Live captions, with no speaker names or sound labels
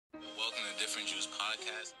Welcome to Different Juice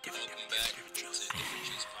Podcast. Welcome back to Different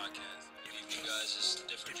Juice Podcast. You guys, it's the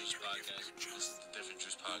Different Juice Podcast. It's the Different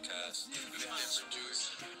Juice Podcast. Different Juice Podcast.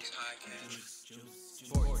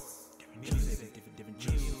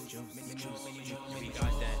 We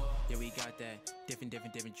got that. Yeah, we got that.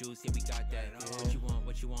 Different juice. Yeah, we got that.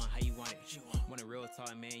 What you want, how you want it. Want a real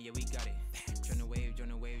talk, man. Yeah, we got it. Join the wave.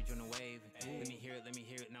 Let me hear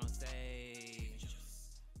it now say.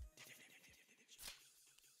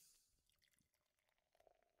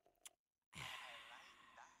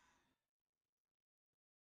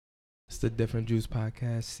 It's the Different Juice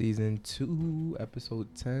Podcast, Season 2,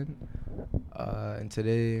 Episode 10. And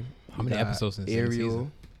today, How many episodes in the Ariel.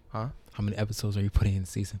 season? Huh? How many episodes are you putting in the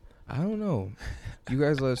season? I don't know. You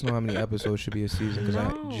guys let us know how many episodes should be a season, because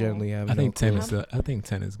No. I generally have I think 10 clue. is. I think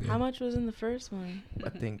 10 is good. How much was in the first one? I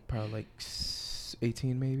think probably like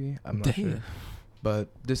 18 maybe. I'm not Damn. sure. But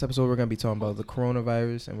this episode, we're going to be talking about the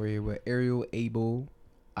coronavirus, and we're here with Ariel, Abel,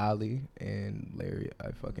 Ali, and Larry.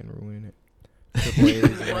 I fucking ruined it. Triple A's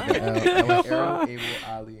and like an L. I went Ariel, Abel,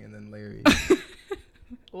 Ali, and then Larry.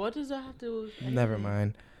 What does that have to do with Never anything?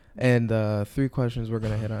 mind. And 3 questions we're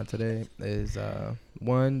going to hit on today is,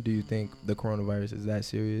 1, do you think the coronavirus is that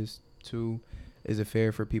serious? 2, is it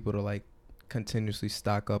fair for people to, like, continuously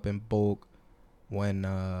stock up in bulk when,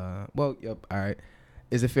 all right.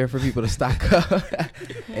 Is it fair for people to stock up?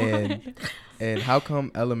 and how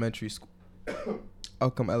come elementary schools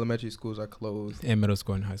are closed? In middle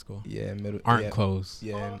school and high school. Yeah, Aren't closed.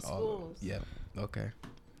 Yeah, All and schools. Yeah, okay.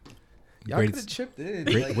 Y'all Grades- could have chipped in.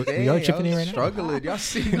 Great- we dang, are y'all chipping in right now. struggling. Y'all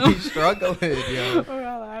see me struggling, yo. We're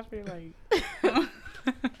all laughing like.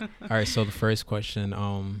 All right. So the first question,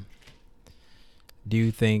 do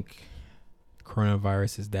you think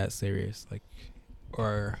coronavirus is that serious? Like,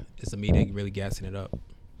 or is the media really gassing it up?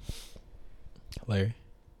 Larry.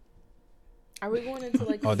 Are we going into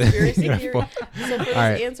like Oh, conspiracy then- theory? So for this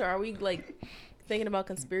Alright. answer, are we like thinking about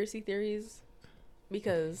conspiracy theories?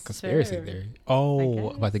 Because Conspiracy Sure. theory. I Oh,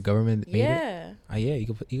 guess. about the government made it? yeah, Yeah, you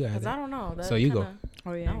go because ahead. I don't know. That So you go. kinda-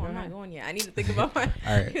 Oh yeah, No, go I'm not ahead. going yet. I need to think about my.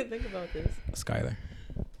 All right. think about this. Skylar.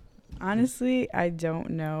 Honestly, I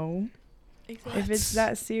don't know if it's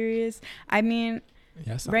that serious. I mean,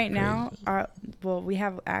 Yeah, that sounds right now, crazy. we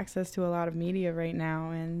have access to a lot of media right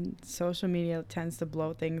now, and social media tends to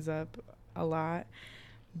blow things up a lot.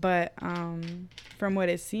 But from what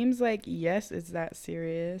it seems like, yes, it's that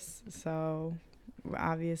serious. So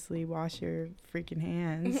obviously, wash your freaking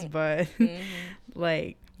hands. But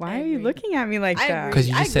like, why I are you agree. looking at me like I that? agree. Because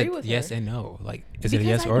you I just said agree with yes her. and no. Like, is it a Because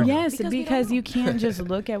yes I or don't- no? Yes, Because we don't because know. you can't just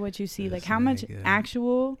look at what you see. Like, This how much nigga.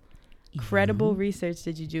 actual credible research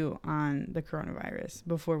did you do on the coronavirus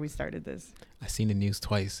before we started this? I seen the news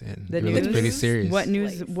twice, and The it looks pretty news? serious. What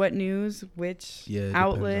news? Place. What news? Which Yeah, it depends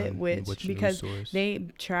outlet? on Which news because source. they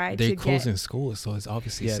tried They're to closing get. schools, so it's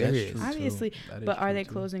obviously Yeah, that's serious. true. Obviously, That is but are true, they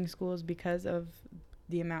too. closing schools because of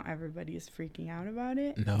the amount everybody is freaking out about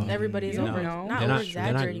it? No, Everybody's You over. don't know. Not They're not- over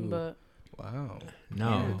exaggerating, they're but Wow. no,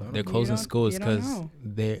 Yeah. they're You closing don't- schools you don't because know.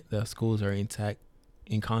 the schools are in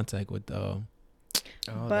contact with the.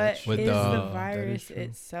 Oh, But that's With is the- the that is virus true.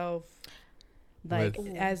 itself like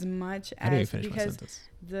With- as much I didn't even as finish my because sentence.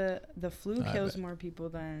 the flu Alright, kills but- more people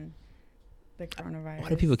than the coronavirus? Why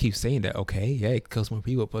do people keep saying that? Okay, yeah, it kills more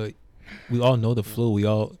people, but we all know the flu. We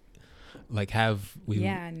all like have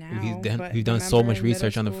now we've done so much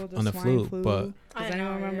research on the flu, but I does anyone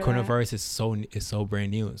know, remember yeah. that? coronavirus is so brand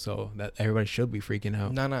new, so that everybody should be freaking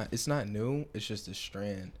out. No, it's not new. It's just a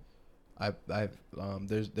strand.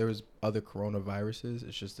 There was other coronaviruses.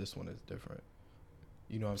 It's just this one is different.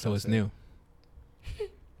 You know what I'm So it's saying? new.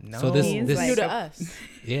 No. So this- He's this- new like to a- us.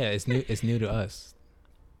 Yeah, it's new. It's new to us.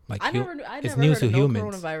 Like I hu- never it's heard new of to no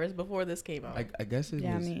humans. coronavirus before this came out. I guess it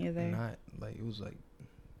Yeah, was me either. not like it was like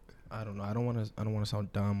I don't know. I don't want to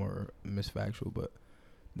sound dumb or misfactual, but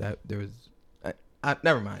that there was.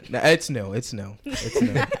 Never mind. It's new. It's new.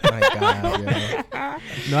 My God, yo.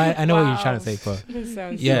 No, I know what you're Wow. trying to say, but This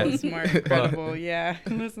sounds Yeah. so smart, incredible. Yeah,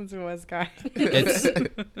 listen to us, guys.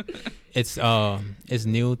 it's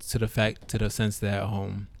new to the sense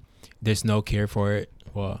that there's no cure for it.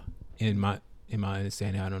 Well, in my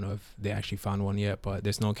understanding, I don't know if they actually found one yet, but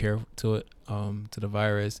there's no cure to it, to the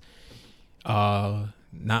virus.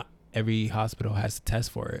 Not every hospital has to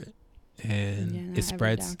test for it, and Yeah, not it every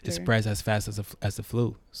spreads doctor. as fast as the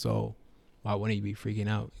flu. So why wouldn't you be freaking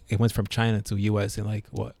out? It went from China to US in like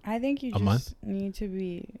what? I think you A just month? need to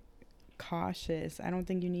be cautious. I don't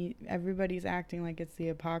think you need. Everybody's acting like it's the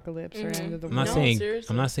apocalypse or end of the I'm not world. saying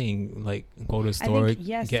seriously. I'm not saying like go to the I store, think,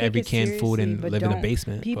 yes, get take every it canned food and seriously, but live in a don't-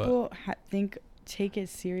 basement. But People think take it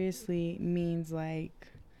seriously means like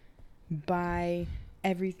buy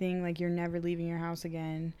everything, like you're never leaving your house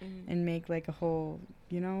again, and make like a whole,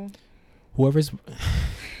 Whoever's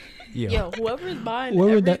Yo, whoever's buying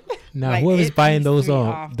whoever's Like, whoever's it buying pissed those me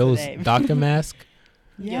off those today. doctor masks,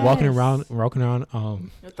 Yes. walking around With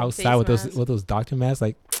them outside face with masks. those doctor masks,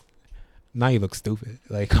 like now you look stupid.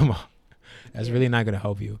 Like, come on, that's really not gonna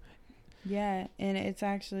help you. Yeah, and it's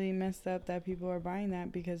actually messed up that people are buying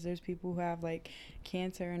that, because there's people who have like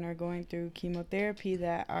cancer and are going through chemotherapy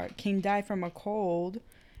that can die from a cold,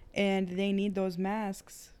 and they need those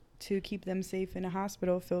masks to keep them safe in a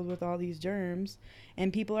hospital filled with all these germs,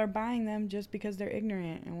 and people are buying them just because they're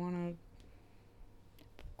ignorant and want to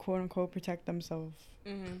quote unquote protect themselves,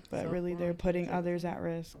 but really they're putting others at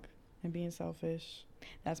risk and being selfish.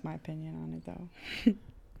 That's my opinion on it, though.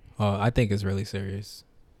 I think it's really serious.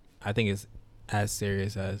 I think it's as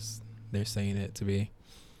serious as they're saying it to be,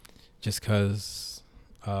 just because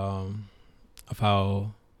of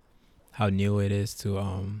how new it is to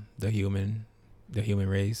the human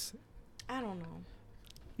race. I don't know.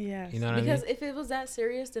 Yes. You know what I Because mean? if it was that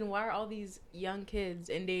serious, then why are all these young kids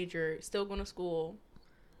in danger still going to school?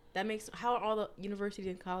 How are all the universities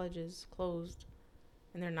and colleges closed?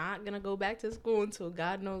 And they're not going to go back to school until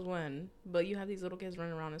God knows when. But you have these little kids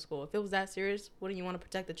running around in school. If it was that serious, wouldn't you want to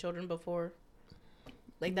protect the children before?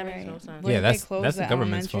 Like, that makes no sense. Yeah, Wouldn't they close that's the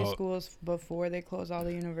government's elementary fault. schools before they close all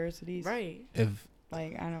the universities? Right. If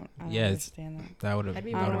Like, I don't Yeah, understand that. that would have I'd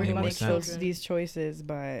be I don't worried made know about more who the makes sense. children. these choices,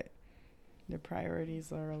 but the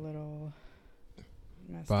priorities are a little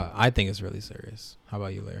messed But up. I think it's really serious. How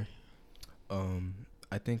about you, Larry?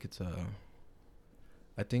 I think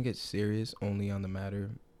it's serious only on the matter,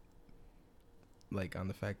 like on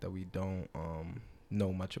the fact that we don't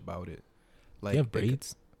know much about it. Like, You have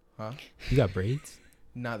braids? Huh? You got braids?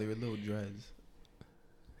 Nah, they were little dreads.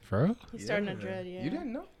 For real? He's starting to dread, yeah. You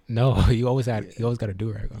didn't know? No, you always got Yeah. a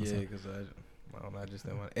do-rag on. Yeah, so. because I don't know, I just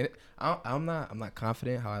didn't want it. I'm not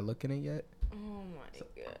confident how I look in it yet. Oh, my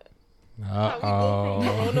God. Uh-oh.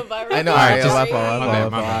 How we go from coronavirus I know, to alright, Ariel. my fault, my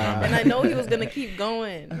bad, my bad. And I know he was going to keep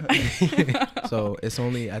going. So it's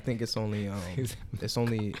only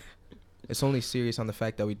it's only serious on the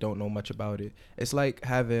fact that we don't know much about it. It's like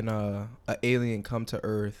having a alien come to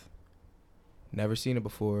Earth, never seen it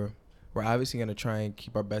before. We're obviously gonna try and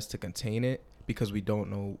keep our best to contain it because we don't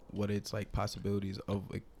know what its like possibilities of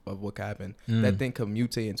what could happen. That thing could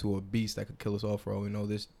mutate into a beast that could kill us all for all we know.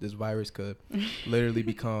 This virus could literally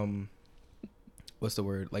become what's the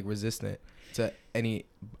word, like resistant to any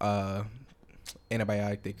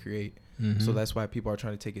antibiotic they create. So that's why people are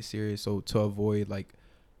trying to take it serious. So to avoid like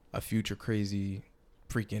a future crazy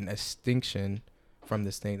freaking extinction from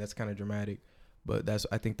this thing, that's kind of dramatic. But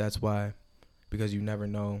I think that's why, because you never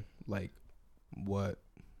know like what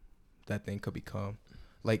that thing could become.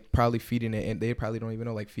 Like probably feeding it, and they probably don't even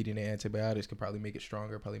know, like feeding it antibiotics could probably make it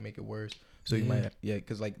stronger, probably make it worse. So you might,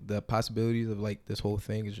 because like the possibilities of like this whole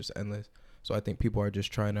thing is just endless. So I think people are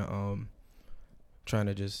just trying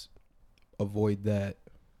to just avoid that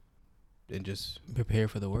and just prepare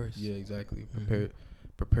for the worst. Yeah, exactly.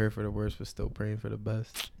 Prepare for the worst, but still praying for the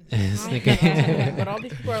best. But all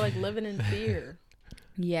these people are like living in fear.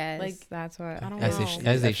 Yes, Like, that's what I don't As know.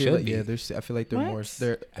 they I feel should like, be. yeah, I feel like they're more. What?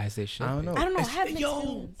 They're. As they should. I don't know. I don't know. I It's- have mixed yo,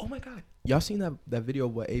 feelings. oh my god, y'all seen that video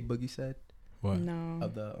of what A Boogie said What? No.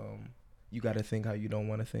 of the you gotta think how you don't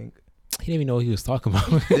want to think. He didn't even know what he was talking about.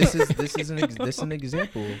 This is an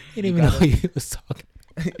example. He didn't even know what he was talking.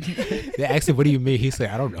 They asked him, "What do you mean?" He said,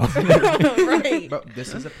 "I don't know." Right. Bro,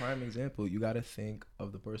 this is a prime example. You gotta think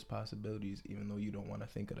of the worst possibilities, even though you don't want to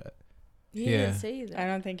think of that. He Yeah. didn't say that. I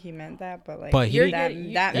don't think he meant that, but like, But he You're that,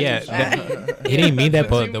 getting- that Yeah, means that. He didn't mean that, That's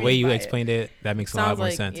but what the you way mean you by it. explained it, that makes a lot Sounds more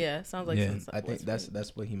like sense. sounds like Yeah. some I think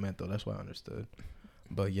that's what he meant though. That's what I understood.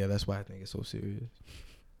 But yeah, that's why I think it's so serious.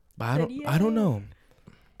 But I don't know.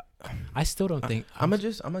 I still don't think. I'm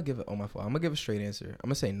gonna give it on my fault. I'm gonna give a straight answer. I'm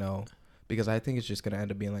gonna say no, because I think it's just gonna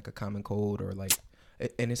end up being like a common cold or like,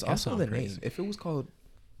 and it's That also sound the crazy. name. If it was called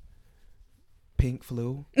pink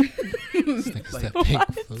flu, It's like- that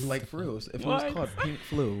pink flu. like for real, if it was called pink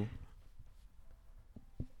flu,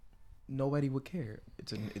 nobody would care.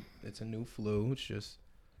 It's a new flu. It's just,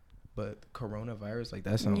 but coronavirus, like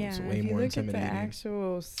that sounds way if you more look intimidating. at the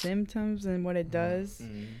actual symptoms and what it does,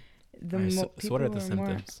 the Alright, mo- so people what are the are more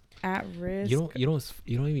symptoms? at risk. You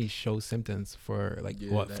don't even show symptoms for like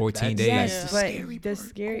Yeah, what that- 14 that's- days. Yes, That's the but scary the part.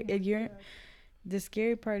 scary the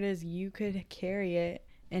scary part is you could carry it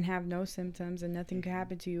and have no symptoms and nothing could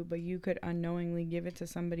happen to you, but you could unknowingly give it to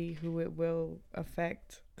somebody who it will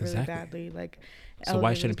affect really Exactly. badly. Like, So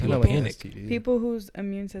why elderly shouldn't Kinda people like panic? STD. People whose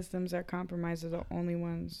immune systems are compromised are the only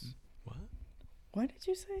ones. What? What did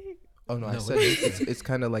you say? Oh no, I No, said what- it's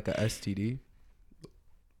kind of like a STD.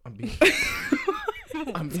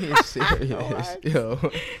 I'm being serious,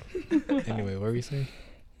 yo. Anyway, what were you saying?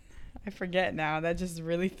 I forget now. That just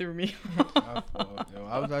really threw me My fault, yo.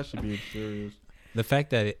 I was actually being serious. The fact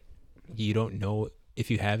that you don't know if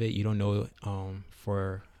you have it, you don't know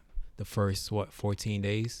for the first 14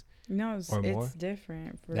 days No, or more. it's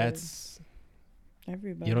different for That's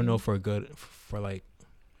everybody. you don't know for like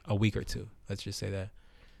a week or two. Let's just say that.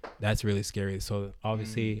 That's really scary. So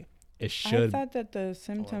obviously it I should. thought that the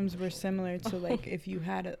symptoms were similar to like if you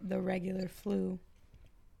had the regular flu.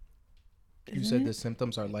 You Isn't said it? the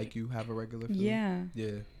symptoms are like you have a regular flu. Yeah. Yeah.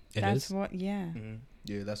 It That's is. what. Yeah. Mm-hmm.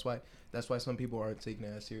 Yeah. That's why some people aren't taking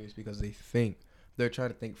it as serious because they're trying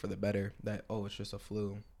to think for the better that it's just a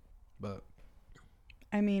flu, but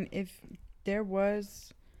I mean, if there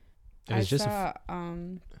was, It was I just a saw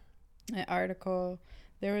an article.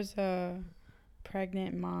 There was a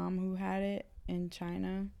pregnant mom who had it in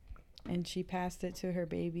China, and she passed it to her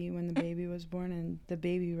baby when the baby was born, and the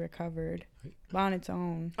baby recovered on its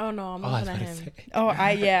own. Oh no, I'm Oh, I was looking at about to him.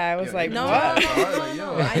 say. I was Yo, like, No, what? no, no, no,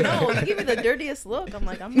 no, no. I know. You give me the dirtiest look. I'm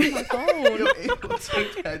like, I'm on my phone.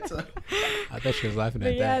 I thought she was laughing But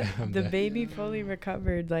at yeah, that. I'm the dead. baby fully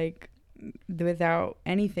recovered, like without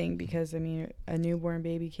anything, because I mean, a newborn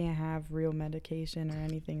baby can't have real medication or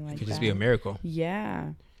anything like It that. could just be a miracle.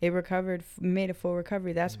 Yeah, it recovered, made a full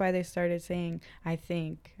recovery. That's why they started saying, I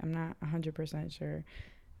think, I'm not 100% sure,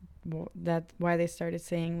 well, that's why they started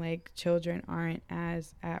saying like children aren't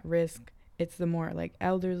as at risk. It's the more like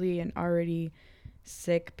elderly and already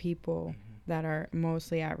sick people that are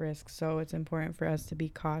mostly at risk. So it's important for us to be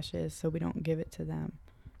cautious so we don't give it to them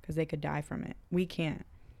because they could die from it. We can't.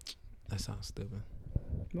 That sounds stupid.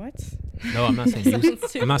 What? No, I'm not saying you.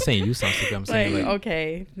 I'm not saying you sound stupid. I'm saying like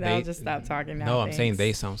okay, I'll they- just stop talking now. No, I'm saying they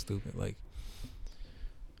thanks. sound stupid. Like,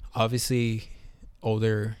 obviously, old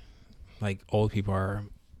people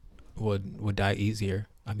would die easier.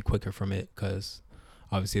 I mean, quicker from it because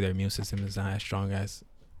obviously their immune system is not as strong as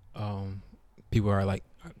people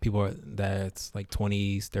that's like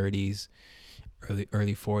 20s, 30s,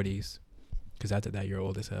 early 40s. Because after that, you're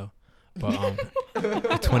old as hell. But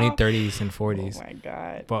 20, 30s, and 40s. Oh my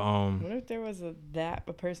god. But What if there was a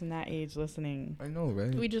person that age listening? I know,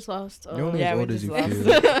 right? We just lost. You're only as we old as just you lost-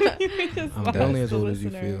 feel. we just I'm lost dead. Only as the old as you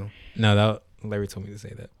listener. feel. no, that Larry told me to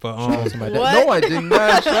say that. But Shout out to my dad. What? No, I did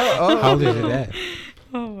not. Shut up. how old is your dad?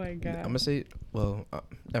 Oh my god. I'm gonna say, well,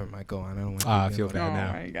 never mind. Go on. I don't want. I feel Oh bad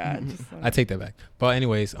now. my god. Just I take that back. But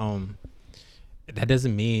anyways, that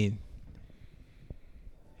doesn't mean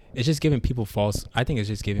it's just giving people false. I think it's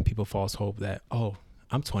just giving people false hope that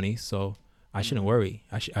I'm 20, so I shouldn't worry.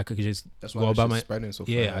 I could just That's go why about it's my spreading so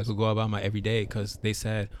I fast. could go about my everyday because they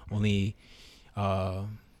said only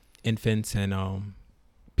infants and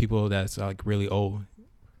people that's like really old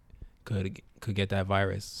could get that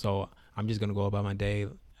virus. So I'm just gonna go about my day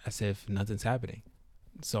as if nothing's happening.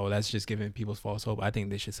 So that's just giving people false hope. I think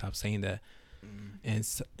they should stop saying that,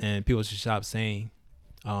 and people should stop saying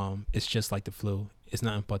it's just like the flu. It's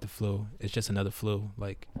nothing but the flu. It's just another flu.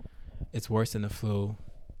 Like, it's worse than the flu.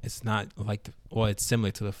 It's not like it's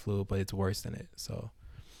similar to the flu, but it's worse than it. So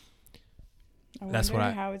that's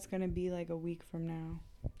what how it's gonna be like a week from now,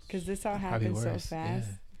 because this all probably happened so worse. fast.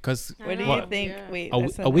 Because I What do know. you think? Yeah. Wait, a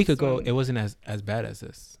that's the week next ago one. it wasn't as bad as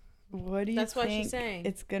this. What do you That's think what she's saying.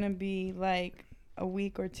 it's gonna be like a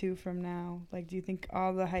week or two from now? Like, do you think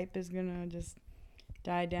all the hype is gonna just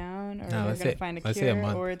die down, or No, we're let's gonna say- find a let's say a cure,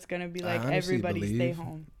 month. or it's gonna be I like honestly everybody stay believe-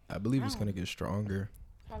 home? I believe it's Wow. gonna get stronger.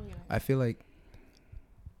 Probably not. I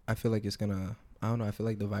feel like it's gonna. I don't know. I feel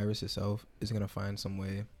like the virus itself is gonna find some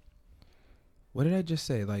way. What did I just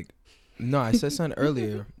say? Like, no, I said something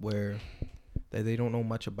earlier where that they don't know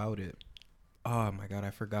much about it. Oh my god, I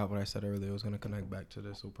forgot what I said earlier. I was gonna connect back to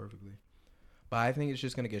this so perfectly. But I think it's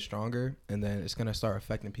just gonna get stronger, and then it's gonna start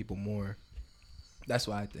affecting people more. That's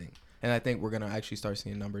what I think, and I think we're gonna actually start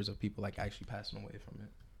seeing numbers of people like actually passing away from it.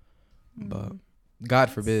 But God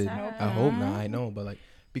forbid. sad. I hope not. I know, but like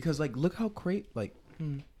because like look how great like.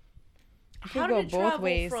 It How could did go it both travel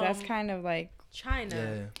ways. That's from kind of like China.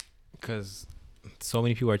 Yeah. Because so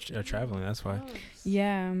many people are traveling. That's why. Oh,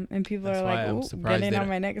 and people That's are why like, I'm "Ooh, surprised get in they on don't-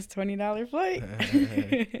 my next $20 flight."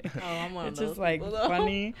 I'm one of It's those just like people, though.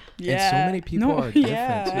 funny. so Yeah. many people are different,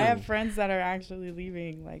 Yeah, I have too. friends that are actually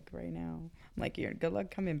leaving like right now. I'm like, you're good luck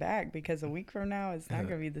coming back because a week from now it's not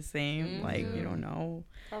gonna be the same. Like, you don't know.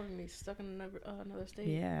 Probably be stuck in another state.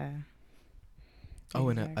 Yeah. Oh,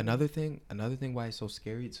 and Exactly. another thing why it's so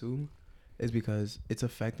scary too, is because it's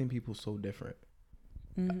affecting people so different.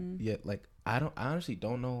 Mm-hmm. Yet, like I honestly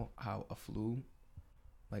don't know how a flu,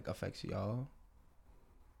 like affects y'all.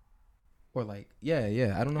 Or like,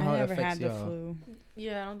 yeah. I don't know how I it never affects had the y'all. flu.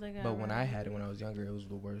 Yeah, I don't think I. But ever when I had it when I was younger, it was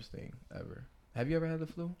the worst thing ever. Have you ever had the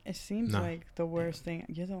flu? It seems Nah. like the worst thing.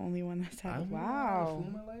 You're the only one that's had. I've never had the Wow. flu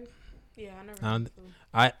in my life. Yeah, I never. I had don't- the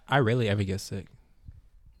flu. I rarely ever get sick.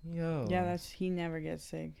 Yo. Yeah, he never gets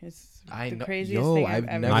sick. It's I the know. craziest Yo, thing I've I've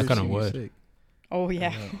ever never Knock on seen you wood. sick. Oh I yeah.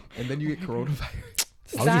 know. And then you get coronavirus.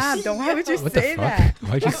 Why would you Stop! s- Don't. Why would you What the say fuck? that?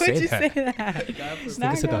 Why'd you Why say would you that? say that? Think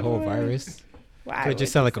Knock it's the on whole wood. virus. Why Could would just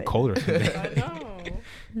you sound like a say cold or that? something. I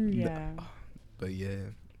know. Yeah, But yeah.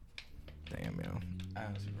 Damn, yo.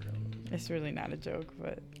 That's real. it's really not a joke,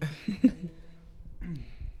 but You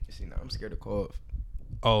see, now I'm scared to cough.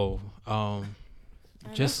 Oh, I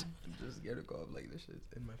just I'm just scared to cough. Like, this shit's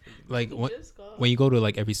in my freaking. like know. what Just go. when you go to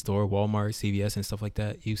like every store, Walmart, CVS, and stuff like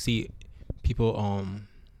that, you see people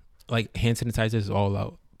like hand sanitizer is all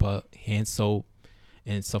out, but hand soap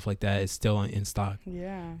and stuff like that is still in stock.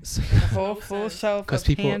 yeah, So- the whole full sense. shelf 'Cause of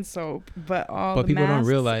people- hand soap, but all but the people don't masks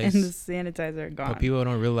realize- and the sanitizer are gone. But people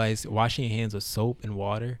don't realize washing your hands with soap and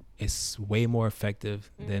water is way more effective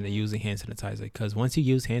than Mhm. using hand sanitizer. Because once you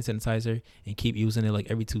use hand sanitizer and keep using it like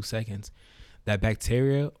every 2 seconds, that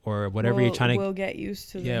bacteria or whatever you're trying to we'll get used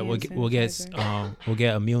to. yeah, the we'll hand get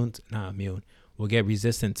not immune. We'll get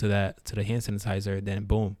resistant to the hand sanitizer. Then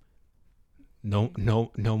boom, no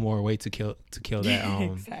more way to kill that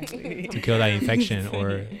exactly. to kill that infection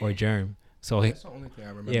or germ. So That's the only thing I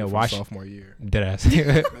remember yeah, from wash- sophomore year. deadass.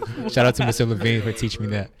 Shout out to Mr. Levine for teaching me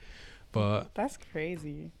that. But That's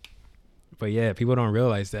crazy. yeah, people don't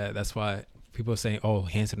realize that. That's why people are saying, "Oh,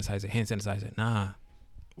 hand sanitizer, hand sanitizer." Nah,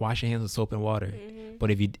 wash your hands with soap and water. Mhm. But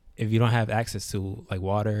if you don't have access to like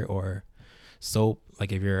water or soap,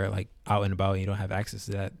 like if you're like out and about and you don't have access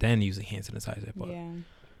to that, then use a hand sanitizer. But Yeah.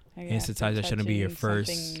 I hand guess, or sanitizer shouldn't be your touching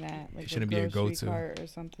first- something that, like it a shouldn't be your grocery go-to. cart or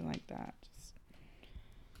something like that. Just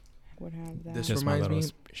would have that. This just my reminds little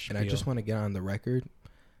me, and I just want to get on the record.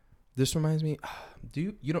 This reminds me.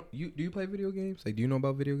 Do you play video games? Like, do you know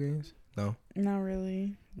about video games? No. Not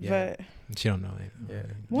really, Yeah. but she don't know it. Yeah.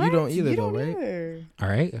 what? You don't either, You though, don't right? either. All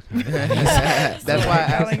right. That's why I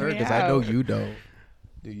asked Calling her me because I know out. you don't.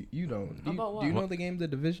 Do you don't? Do you, About do you what? know the game The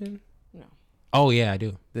Division? Oh yeah, I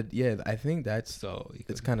do. Yeah, I think that's So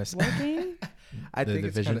it's kind of. What game? I The think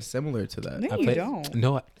it's Division? kind of similar to that. No, I you played- don't.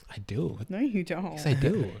 No, I do. No, you don't. Yes, I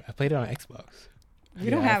do. I played it on Xbox. We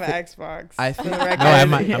don't Yeah, I have an Xbox. I For think- the No, record, I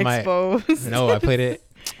might- exposed. No, I played it.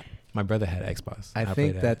 My brother had Xbox. I played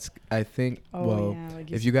think that. that's. I think. Oh well, yeah, like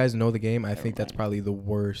if you guys know the game, I Never think that's mind. probably the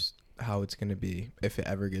worst. How it's gonna be if it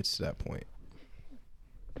ever gets to that point.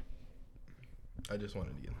 I just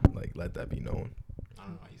wanted to like let that be known. I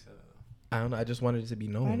don't know why you said that. I don't know. I just wanted it to be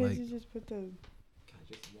Why known. did Like, you just put the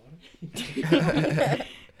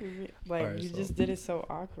like Alright, you so- just did it so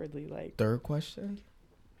awkwardly? Like third question.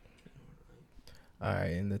 All right,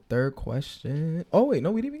 and the third question. Oh wait,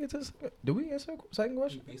 no, we didn't even get to. Did we answer the second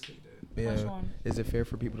question? Yeah. Which one? Is it fair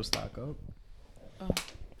for people to stock up?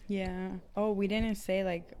 yeah. Oh, we didn't say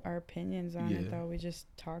like our opinions on Yeah. it though. We just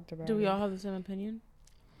talked about. Do we it. all have the same opinion?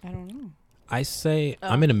 I don't know. I say Oh.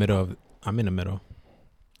 I'm in the middle.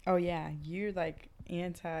 Oh yeah, you're like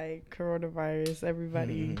anti-coronavirus.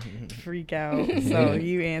 Everybody Mm-hmm. freak out. So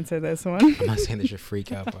you answer this one. I'm not saying that you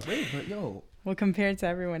freak out, but Wait, but yo, Well, compared to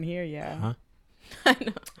everyone here, yeah. huh? I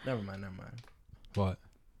know. never mind. What?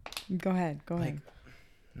 Go ahead. Go Like, ahead.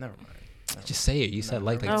 Never mind. Just say it. You said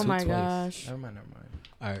like Oh two my twice. gosh. Never mind.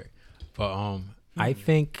 All right, but I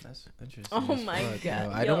think That's interesting. Oh as my fuck, yo. god.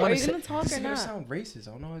 I Yo, don't are want you to say. gonna talk This or is gonna not? sound racist.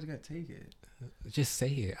 I don't know how he's gonna take it. just say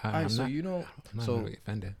it. All right, I'm so not, you know, I'm not so gonna get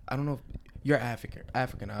offended. I don't know if you're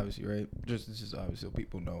African obviously, right? Just this is obviously so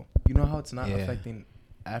people know. You know how it's not Yeah. affecting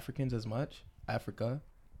Africans as much? Africa.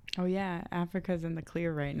 Oh yeah, Africa's in the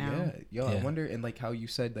clear right now. Yeah. Yo, I Yeah. wonder, and like how you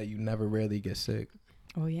said that you never rarely get sick.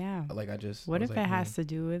 Oh yeah. Like I just. What I was if like, it has to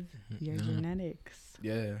do with your No. genetics?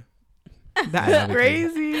 Yeah. That's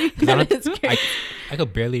crazy. 'Cause I don't- That is crazy. I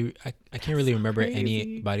could barely. I can't really remember crazy.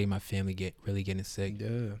 anybody in my family getting sick.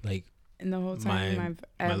 Yeah. Like And the whole My- time I've my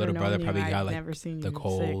ever little brother known probably you, got, I've like, never seen you the sick.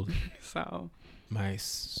 cold. So my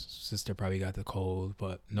sister probably got the cold,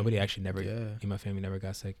 but nobody actually never Yeah. in my family never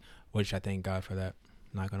got sick, which I thank God for that.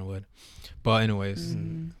 Knock on wood. But anyways,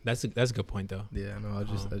 mhm. that's a good point though. Yeah. No, I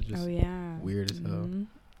just. That's just oh yeah, weird as hell. Mhm.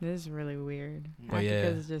 This is really weird. But yeah.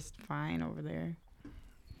 Africa's just fine over there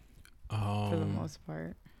for the most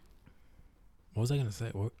part. What was I gonna say?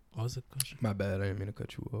 What was the question? My bad. I didn't mean to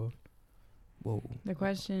cut you off. Whoa. The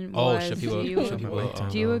question Oh, was, should do people? you, Should people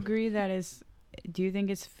do you agree that is? Do you think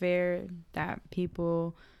it's fair that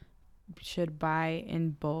people should buy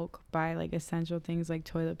in bulk, buy like essential things like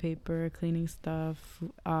toilet paper, cleaning stuff,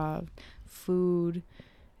 food,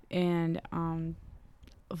 and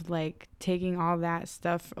of like taking all that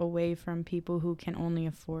stuff away from people who can only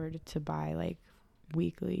afford to buy like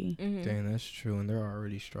weekly. Dang, that's true, and they're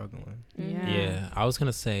already struggling. Yeah, I was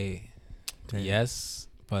gonna say Dang. yes,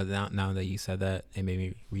 but now that you said that, it made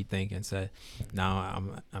me rethink and said, now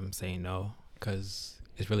I'm saying no, because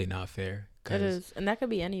it's really not fair. It is, and that could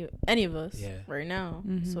be any of us right now.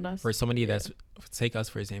 So that's for somebody that's, take us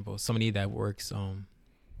for example, somebody that works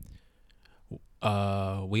we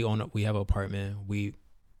have an apartment, we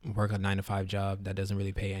work a 9-to-5 job that doesn't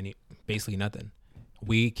really pay basically nothing.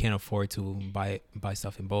 We can't afford to buy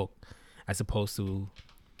stuff in bulk, as opposed to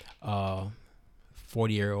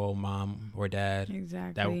 40-year-old mom or dad.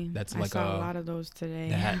 Exactly. That's I like saw a lot of those today.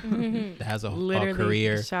 That has a Literally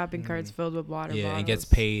career. Shopping carts filled with water bottles. And gets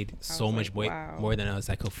paid so was much like, way wow. more than us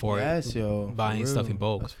that could afford buying for stuff in real.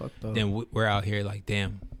 bulk. That's fucked up. Then we're out here like,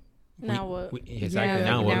 damn. Now what? Exactly. Yeah,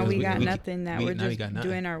 now what? now 'Cause we got nothing. That we're now we just got nothing.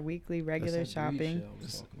 doing our weekly regular shopping.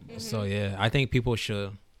 So yeah, I think people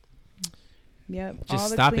should Yep. just all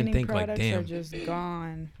the stop and cleaning think like, products damn. are just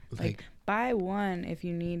gone. like Buy one if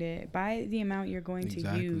you need it. Buy the amount you're going to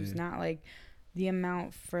Exactly. use, not like the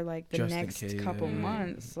amount for like the Just in next case, couple yeah.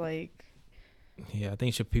 months. Like, yeah, I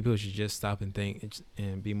think people should just stop and think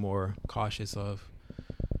and be more cautious of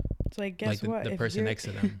it's like, guess what? the If person you're- next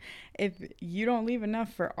to them. if you don't leave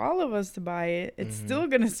enough for all of us to buy it, it's still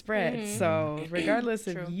gonna spread. So regardless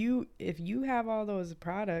True. if you have all those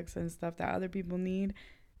products and stuff that other people need,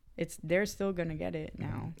 they're still gonna get it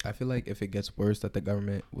now. I feel like if it gets worse, that the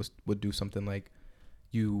government would do something like,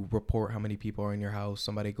 you report how many people are in your house,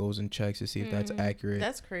 somebody goes and checks to see if that's accurate,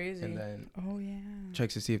 That's crazy. and then Oh yeah.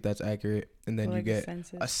 checks to see if that's accurate, and then Or you like get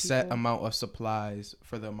census a set people. amount of supplies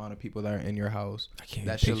for the amount of people that are in your house. I can't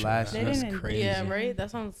That even should picture last that. you. That's They didn't- crazy. Yeah, right.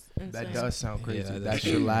 That sounds insane. That does sound crazy. Yeah, that that's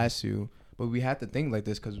should crazy. last you, but we have to think like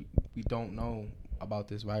this because we don't know about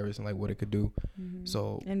this virus and like what it could do.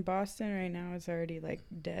 So In Boston right now, it's already like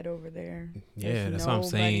dead over there. Yeah, There's that's what I'm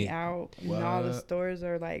nobody saying. out. And all the What? stores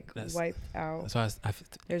are like That's- wiped out. That's why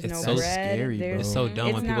There's it's no so bread. scary, bro. There's, It's so dumb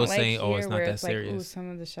it's when not people like saying, "Oh, it's here not where that it's like, ooh, serious." some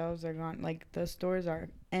of the shelves are gone. Like the stores are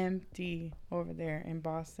empty over there in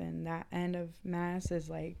Boston. That end of Mass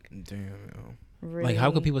is like damn, yo. really. Like,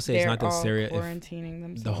 how could people say it's they're not that all serious if Quarantining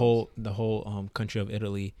themselves. the whole country of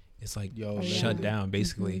Italy is like Yo, shut man. down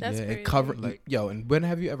basically. That's yeah, crazy. it cover Like- yo. And when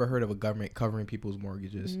have you ever heard of a government covering people's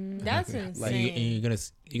mortgages? That's Like, insane. Like you're gonna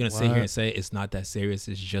sit here What? and say it's not that serious.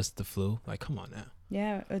 It's just the flu. Like, come on now.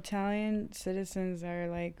 Yeah, Italian citizens are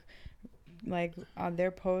like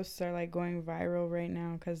their posts are like going viral right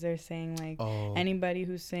now because they're saying like Oh, anybody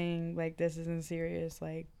who's saying like this isn't serious,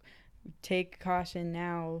 like take caution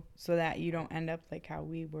now so that you don't end up like how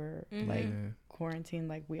we were like yeah. quarantined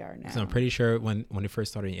like we are now. So I'm pretty sure when it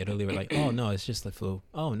first started in Italy, we're like, oh no, it's just the flu.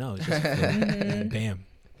 Oh no, it's just the flu. And bam,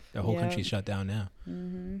 the whole Yeah. country's shut down now.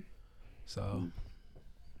 Mm-hmm. So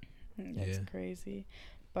That's Yeah. crazy.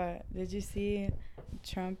 But did you see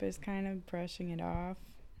Trump is kind of brushing it off?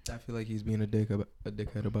 I feel like he's being a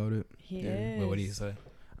dickhead about it. He Yeah. is. but what do you say?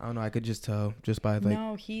 I don't know. I could just tell just by like.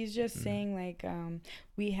 No, he's just saying like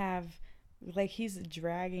we have like he's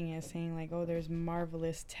dragging it, saying like, oh, there's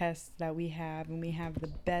marvelous tests that we have and we have the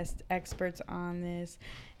best experts on this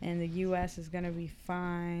and the US is gonna be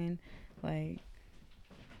fine. Like,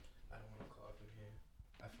 I don't want to cough in here.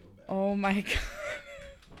 I feel bad. oh my god.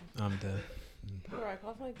 I'm dead. Bro, I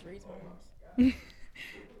coughed like 3 times.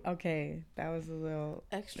 Okay, that was a little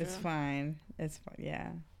Extra. it's fine. It's fine. Yeah.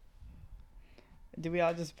 Did we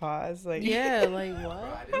all just pause? Like, Yeah, like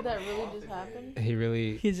what? Did that really just happen? He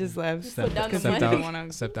really he just left. Put down the because he mic. didn't want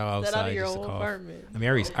to. stepped out Is that out outside of your just to whole cough. apartment? I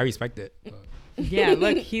mean, I respect it. but- Yeah,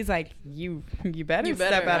 look, he's like, you better You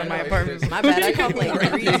step better, out of I my know. apartment. My bad, I coughed like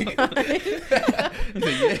 3 times.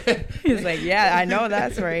 He's like, yeah, I know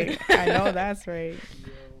that's right. I know that's right.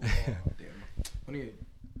 Oh, damn. When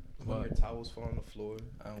your towels fall on the floor,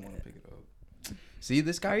 I don't want to pick it up. See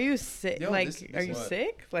this guy? Are you sick? Yo, like, this are you what?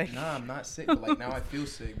 sick? Like, Nah, I'm not sick. But like now I feel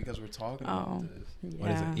sick because we're talking about Oh. this.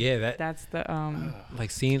 What is it? yeah, Yeah, that's the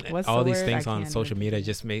like seeing What's all the these word? things I on can't social remember. media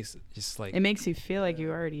just makes just like it makes you feel like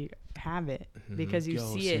you already have it because you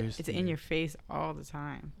Yo, see it. It's seriously. in your face all the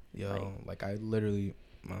time. Yo, like I literally,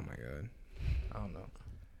 oh my god, I don't know.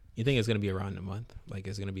 You think it's gonna be around a month? Like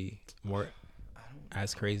it's gonna be more I don't.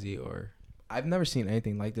 as crazy or I've never seen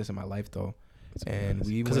anything like this in my life though. And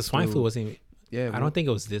we because the went swine flu through- wasn't even, Yeah, I don't think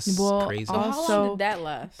it was this Well, crazy. So how Also, long did that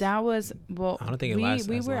last? That was I don't think it we lasts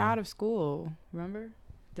we as were long. out of school. Remember?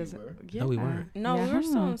 Does were? Yeah. No, we weren't. No, we were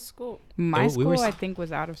still Yeah. in school. My No, we were school, I s- think,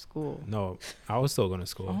 was out of school. No, I was still going to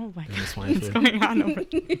school. Oh my during the god, swine what's flu. going on over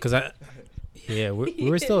there? Because we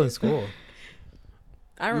were still in school.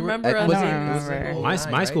 I remember I us. don't it was remember. in My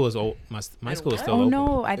 09, my school right? is old. My school is still Oh open.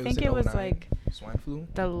 no, I It was think in it was 09. like Swine flu.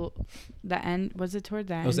 the end. Was it toward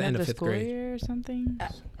the end, was the of end the of fifth school grade. year or something?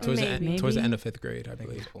 Towards Maybe. towards the Maybe. end of 5th grade, I I think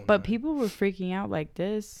it believe. was 09. But people were freaking out like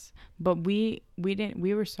this. But we didn't.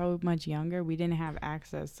 We were so much younger. We didn't have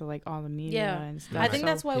access to like all the media Yeah. and stuff. I think so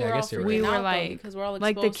that's why Yeah, I we're all guess you're freaking right. we were out, though, like, because we're all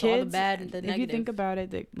like exposed the to all the kids. bad and the If negative. you think about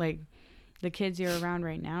it, like the kids you're around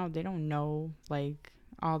right now, they don't know like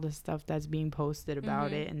all the stuff that's being posted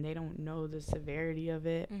about it, and they don't know the severity of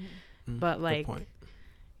it. Mhm. But Good like, point.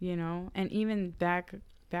 you know, and even back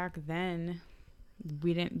then,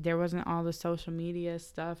 there wasn't all the social media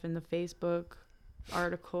stuff and the Facebook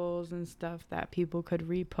articles and stuff that people could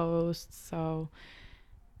repost. So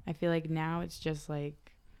I feel like now it's just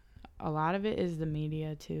like a lot of it is the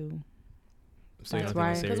media too. So you That's don't think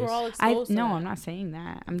why- it's Because we're serious? all exposed to No, that. I'm not saying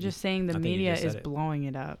that. I'm just saying the I think you media just said is it. blowing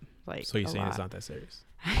it up. Like, So you're a saying it's lot. not that serious?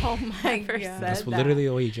 Oh my Never god. said That's that. literally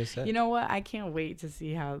what you just said. You know what? I can't wait to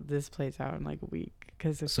see how this plays out in like a week.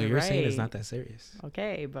 Because So you're saying it's not that serious?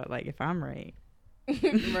 okay, but like if I'm right,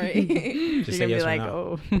 Right. you're Just say gonna be yes or like,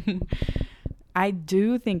 no. oh. I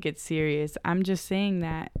do think it's serious. I'm just saying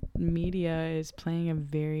that media is playing a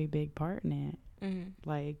very big part in it. Mhm.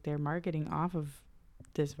 Like they're marketing off of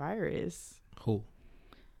this virus. Who?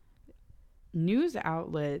 News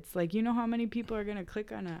outlets, like, you know how many people are gonna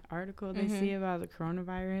click on an article they Mhm. see about the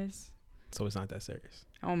coronavirus? So it's not that serious.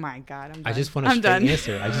 Oh my god, I'm done. I just want a I'm straight done.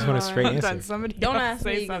 answer. I just want a straight I'm done. answer. Somebody Don't else ask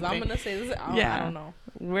say me because I'm something. gonna say this. I Yeah. don't know.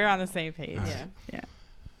 We're on the same page. Alright. Yeah.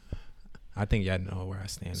 I think y'all know where I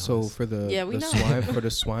stand. on So this. for the Yeah, we the know.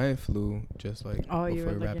 swine flu, just like Oh, you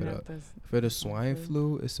before were we wrap looking it at up. this. For the swine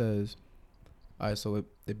flu, it says, all right, so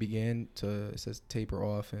it began to, it says taper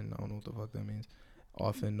off, and I don't know what the fuck that means,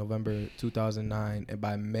 off in November 2009, and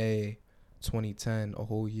by May 2010, a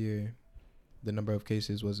whole year, the number of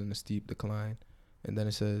cases was in a steep decline. And then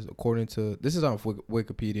it says, according to, this is on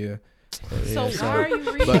Wikipedia. So yeah, why are you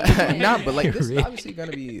reading? But it? but like this is obviously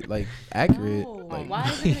gonna be like accurate. No. Like, Why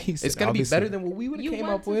is it? He said it's gonna be obviously. better than what we would have You came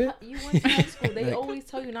went up to with. you went to high school. They Like- always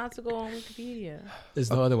tell you not to go on Wikipedia. There's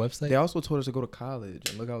no other website. They also told us to go to college,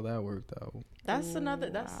 and look how that worked out. That's another.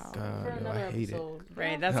 That's Wow. for God, yo, another I hate it. episode. Right,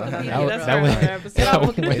 Get that's off another, Wikipedia, that's bro. for was- another episode. that of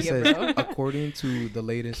was- It Wikipedia, says, bro. according to the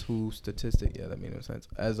latest WHO statistic, yeah, that made no sense.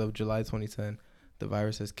 As of July 2010, the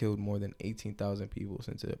virus has killed more than 18,000 people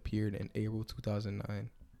since it appeared in April 2009.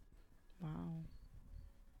 Wow.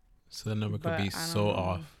 So the number could But be I don't so know.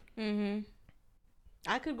 off. Mhm.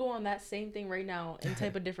 I could go on that same thing right now and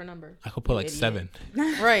type a different number. I could put like Idiot. 7.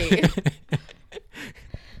 Right.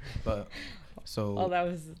 But so Oh, that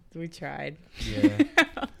was, we tried. yeah,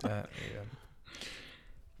 yeah.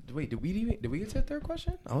 Wait, did we get to the third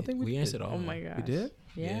question? I don't think we We did. answered all. Oh of my them. gosh. We did?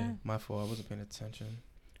 Yeah. My fault. I wasn't paying attention.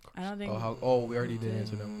 I don't think. We already did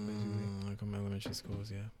answer that one basically. Like I'm elementary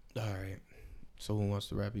schools, yeah. All right. So who wants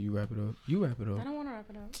to wrap it? You wrap it up. You wrap it I up. don't want to wrap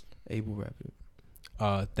it up. Abel wrap it.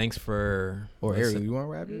 Thanks for Or listen- Ariel, you want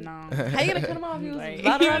to wrap it? No. How you gonna cut him off? He was Like-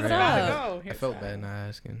 about to wrap He it was about to up. go. I felt bad not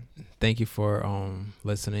asking. Thank you for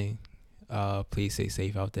listening. Please stay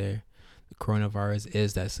safe out there. The coronavirus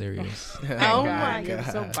is that serious. Oh God, my you're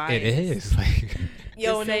so God. biased. It is. Like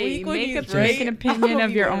Yo, Just in a say, week when make, he's a, right, make an I'm opinion gonna of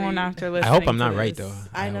be your worried. own after I listening. hope I'm to not right this. though.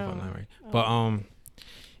 I hope know. I'm not right. Oh. But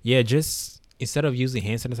yeah, just instead of using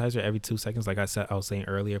hand sanitizer every 2 seconds, like I was saying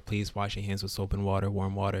earlier, please wash your hands with soap and water,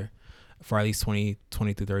 warm water, for at least 20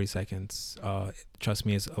 to 30 seconds. Trust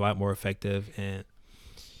me, it's a lot more effective, and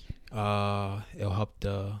it'll help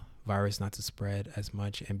the virus not to spread as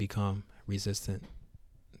much and become resistant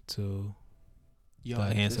to Yo, the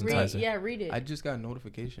I hand just- sanitizer. Read it. I just got a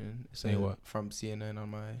notification Saying what? from CNN on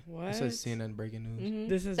my. What? It says CNN breaking news. Mhm.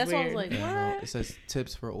 This is That's weird. why I was like, Yeah, no, what? it says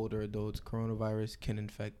tips for older adults. Coronavirus can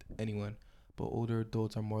infect anyone, but older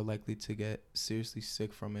adults are more likely to get seriously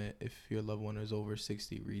sick from it. If your loved one is over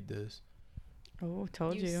 60, read this. Oh,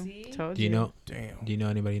 told You you. see? Told Do you know? Damn. Do you know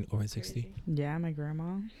anybody over 60? Yeah, my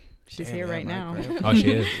grandma. She's Damn, here yeah, right my now. grandpa. Oh,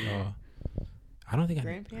 she is. I don't think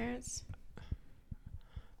Grandparents?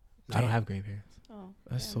 I don't have grandparents. Oh,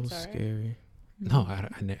 That's yeah, so I'm sorry. scary. No,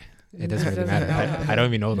 it doesn't really Doesn't matter. know. I don't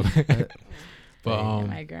even know them. But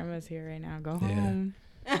My grandma's here right now. Go yeah. home.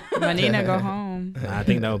 Manina, go home. nah, I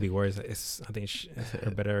think that would be worse. I think it's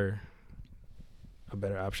a better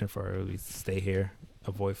option for her to stay here,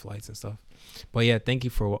 avoid flights and stuff. But yeah, thank you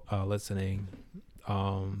for listening.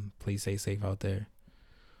 Please stay safe out there.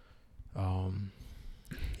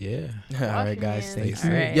 Yeah. All Wash right, your guys, hands. stay All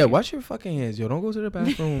safe. right. Yeah, wash your fucking hands, yo. Don't go to the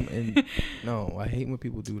bathroom and no, I hate when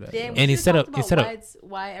people do that. Damn, yo. we And should've instead of- talked about instead of- why it's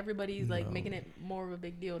why everybody's like No. making it more of a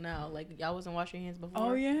big deal now. Like y'all wasn't washing your hands before.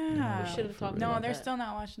 Oh yeah. We should've talked No, about they're that. still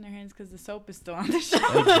not washing their hands because the soap is still on the shelf.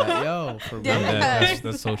 Exactly. Yo, for real. Yeah.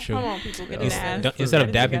 That's so true. Come on, people, get Yo. it Yes. out. Instead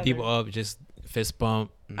of Get it dapping together. people up, just fist bump.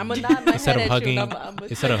 I'm gonna nod my Instead head of at hugging- you. And I'm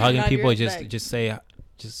Instead of hugging nod people, yours just back.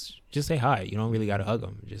 just say hi. You don't really gotta hug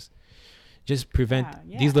them. Just prevent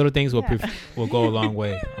Yeah, these yeah, little things will yeah. will go a long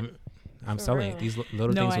way. I'm For telling you, real. these little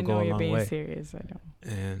No, things I will know go a you're long being way. serious. I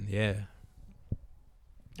don't. And yeah,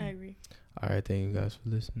 I agree. All right, thank you guys for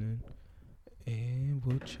listening, and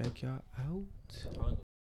we'll check y'all out.